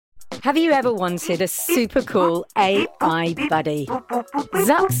Have you ever wanted a super cool AI buddy?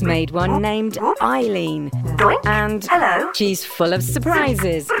 Zuck's made one named Eileen. And she's full of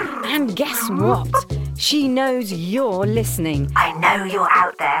surprises. And guess what? She knows you're listening. I know you're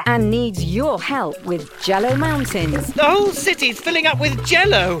out there. And needs your help with Jello Mountains. The whole city's filling up with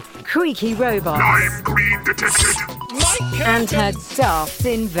Jello. Creaky robots. I'm green detected. And her daft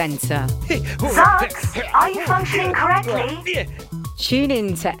inventor. Zucks, are you functioning correctly? Tune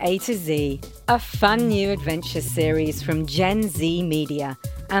in to A to Z, a fun new adventure series from Gen Z Media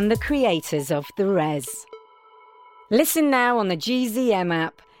and the creators of The Res. Listen now on the GZM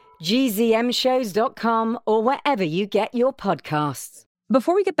app, gzmshows.com, or wherever you get your podcasts.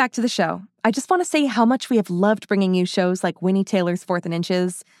 Before we get back to the show, I just want to say how much we have loved bringing you shows like Winnie Taylor's 4th and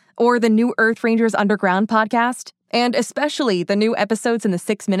Inches, or the new Earth Rangers Underground podcast, and especially the new episodes in the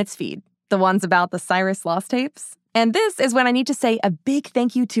 6 Minutes feed, the ones about the Cyrus Lost tapes. And this is when I need to say a big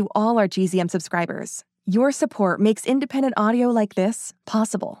thank you to all our GZM subscribers. Your support makes independent audio like this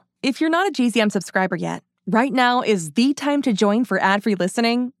possible. If you're not a GZM subscriber yet, right now is the time to join for ad-free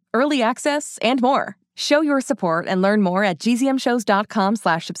listening, early access, and more. Show your support and learn more at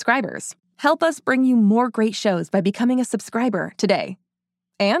gzmshows.com/subscribers. Help us bring you more great shows by becoming a subscriber today.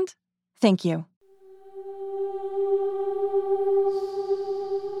 And thank you.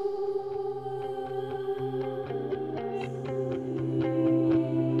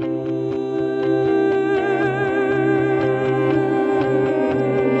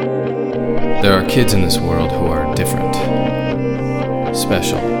 There are kids in this world who are different,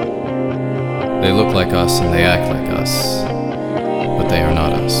 special. They look like us and they act like us, but they are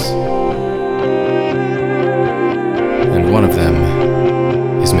not us. And one of them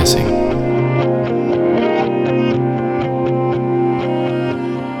is missing.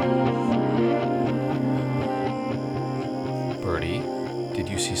 Birdie, did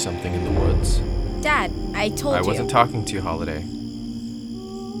you see something in the woods? Dad, I told you. I wasn't talking to you, Holiday.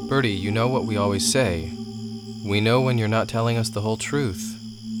 Birdie, you know what we always say. We know when you're not telling us the whole truth.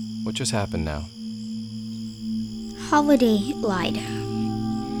 What just happened now? Holiday lied.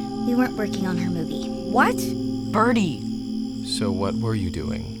 We weren't working on her movie. What? Birdie. So what were you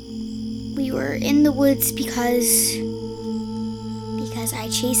doing? We were in the woods because I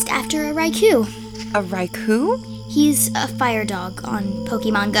chased after a Raikou. A Raikou? He's a fire dog on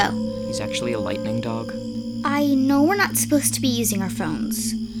Pokemon Go. He's actually a lightning dog. I know we're not supposed to be using our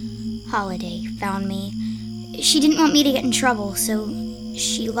phones. Holiday found me. She didn't want me to get in trouble, so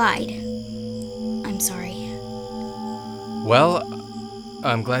she lied. I'm sorry. Well,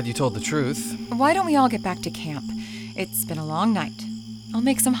 I'm glad you told the truth. Why don't we all get back to camp? It's been a long night. I'll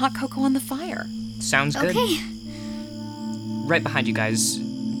make some hot cocoa on the fire. Sounds good. Okay. Right behind you guys.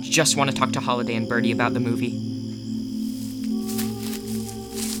 Just want to talk to Holiday and Birdie about the movie.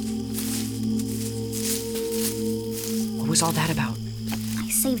 What was all that about? I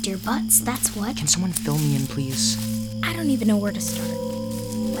saved your butts, that's what. Can someone fill me in, please? I don't even know where to start.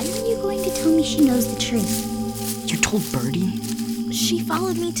 When are you going to tell me she knows the truth? You told Birdie? She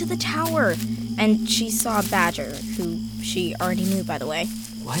followed me to the tower, and she saw Badger, who she already knew, by the way.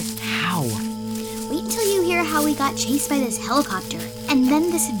 What? How? Wait until you hear how we got chased by this helicopter. And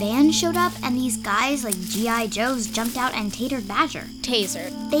then this van showed up, and these guys like G.I. Joes jumped out and tasered Badger.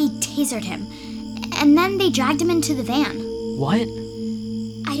 Tasered. They tasered him. And then they dragged him into the van. What?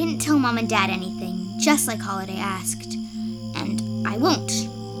 I didn't tell Mom and Dad anything, just like Holiday asked. And I won't,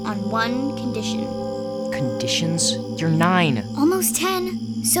 on one condition. Conditions? You're 9. Almost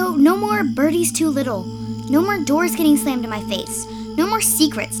 10. So no more Birdie's too little. No more doors getting slammed in my face. No more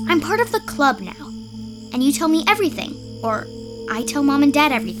secrets. I'm part of the club now. And you tell me everything. Or I tell Mom and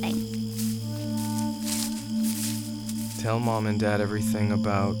Dad everything. Tell Mom and Dad everything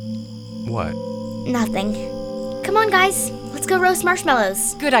about what? Nothing. Come on, guys. Let's go roast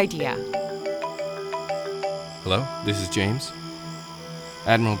marshmallows. Good idea. Hello, this is James.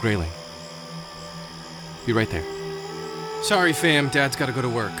 Admiral Grayling. Be right there. Sorry, fam, Dad's gotta go to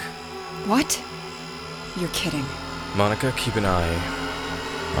work. What? You're kidding. Monica, keep an eye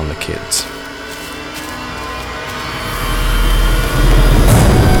on the kids.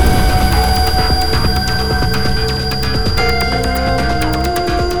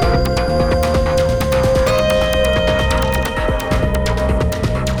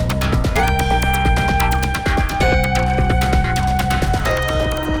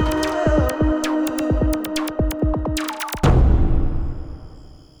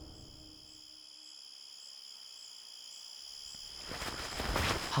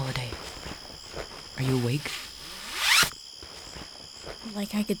 Holiday. Are you awake?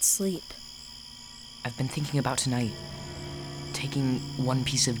 Like I could sleep. I've been thinking about tonight. taking one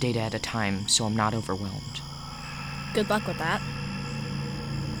piece of data at a time so I'm not overwhelmed. Good luck with that.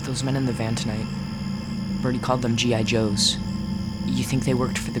 Those men in the van tonight, Birdie called them G.I. Joes. You think they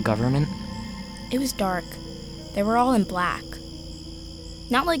worked for the government? It was dark. They were all in black.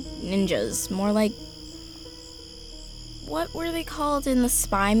 Not like ninjas, more like... What were they called in the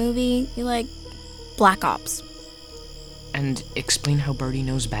spy movie? Like, Black Ops. And explain how Birdie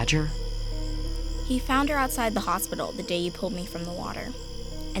knows Badger? He found her outside the hospital the day you pulled me from the water.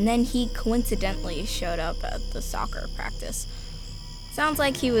 And then he coincidentally showed up at the soccer practice. Sounds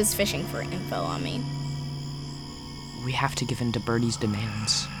like he was fishing for info on me. We have to give in to Birdie's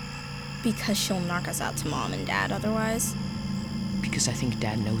demands. Because she'll narc us out to Mom and Dad otherwise? Because I think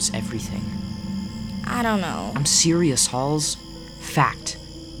Dad knows everything. I don't know. I'm serious, Halls. Fact.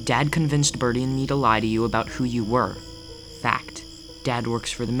 Dad convinced Birdie and me to lie to you about who you were. Fact. Dad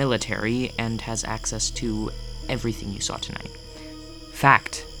works for the military and has access to everything you saw tonight.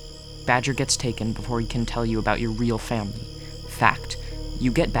 Fact. Badger gets taken before he can tell you about your real family. Fact.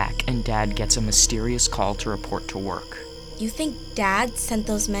 You get back and Dad gets a mysterious call to report to work. You think Dad sent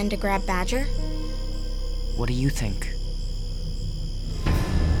those men to grab Badger? What do you think?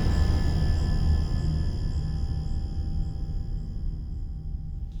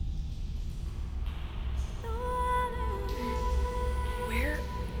 Where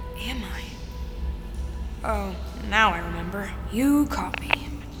am I? Oh, now I remember. You caught me.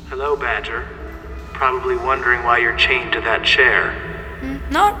 Hello, Badger. Probably wondering why you're chained to that chair.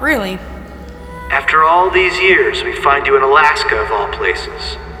 Not really. After all these years, we find you in Alaska of all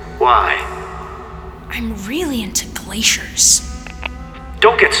places. Why? I'm really into glaciers.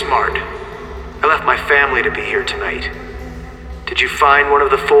 Don't get smart. I left my family to be here tonight. Did you find one of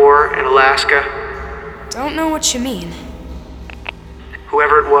the 4 in Alaska? Don't know what you mean.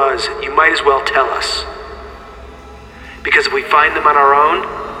 Whoever it was, you might as well tell us. Because if we find them on our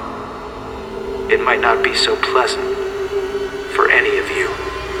own, it might not be so pleasant for any of you.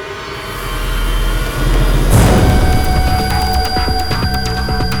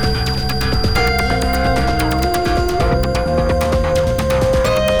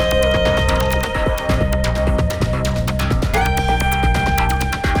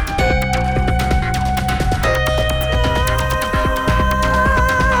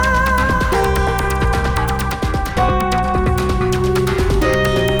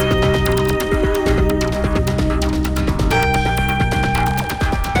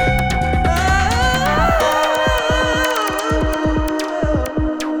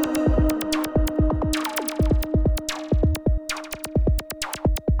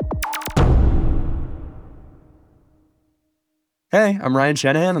 Hey, I'm Ryan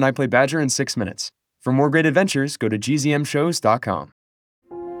Shanahan, and I play Badger in 6 Minutes. For more great adventures, go to gzmshows.com.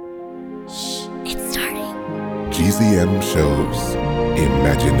 Shh, it's starting. GZM Shows.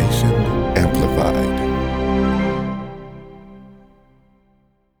 Imagination Amplified.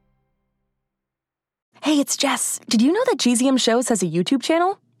 Hey, it's Jess. Did you know that GZM Shows has a YouTube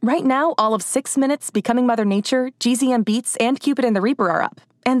channel? Right now, all of 6 Minutes, Becoming Mother Nature, GZM Beats, and Cupid and the Reaper are up.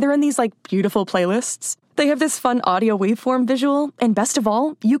 And they're in these, beautiful playlists. They have this fun audio waveform visual, and best of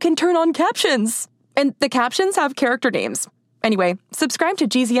all, you can turn on captions. And the captions have character names. Anyway, subscribe to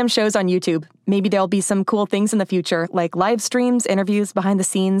GZM Shows on YouTube. Maybe there'll be some cool things in the future, like live streams, interviews, behind the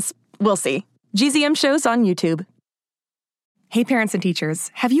scenes. We'll see. GZM Shows on YouTube. Hey parents and teachers,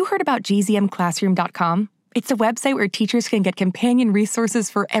 have you heard about gzmclassroom.com? It's a website where teachers can get companion resources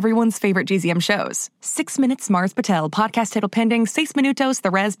for everyone's favorite GZM shows. 6 Minutes, Mars Patel, Podcast Title Pending, 6 Minutos,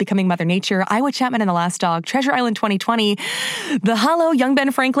 The Res, Becoming Mother Nature, Iowa Chapman and the Last Dog, Treasure Island 2020, The Hollow, Young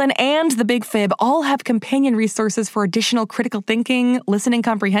Ben Franklin, and The Big Fib all have companion resources for additional critical thinking, listening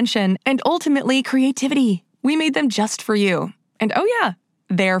comprehension, and ultimately creativity. We made them just for you. And oh yeah,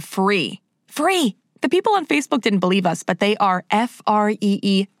 they're free. Free! The people on Facebook didn't believe us, but they are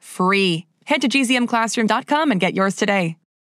free. Head to gzmclassroom.com and get yours today.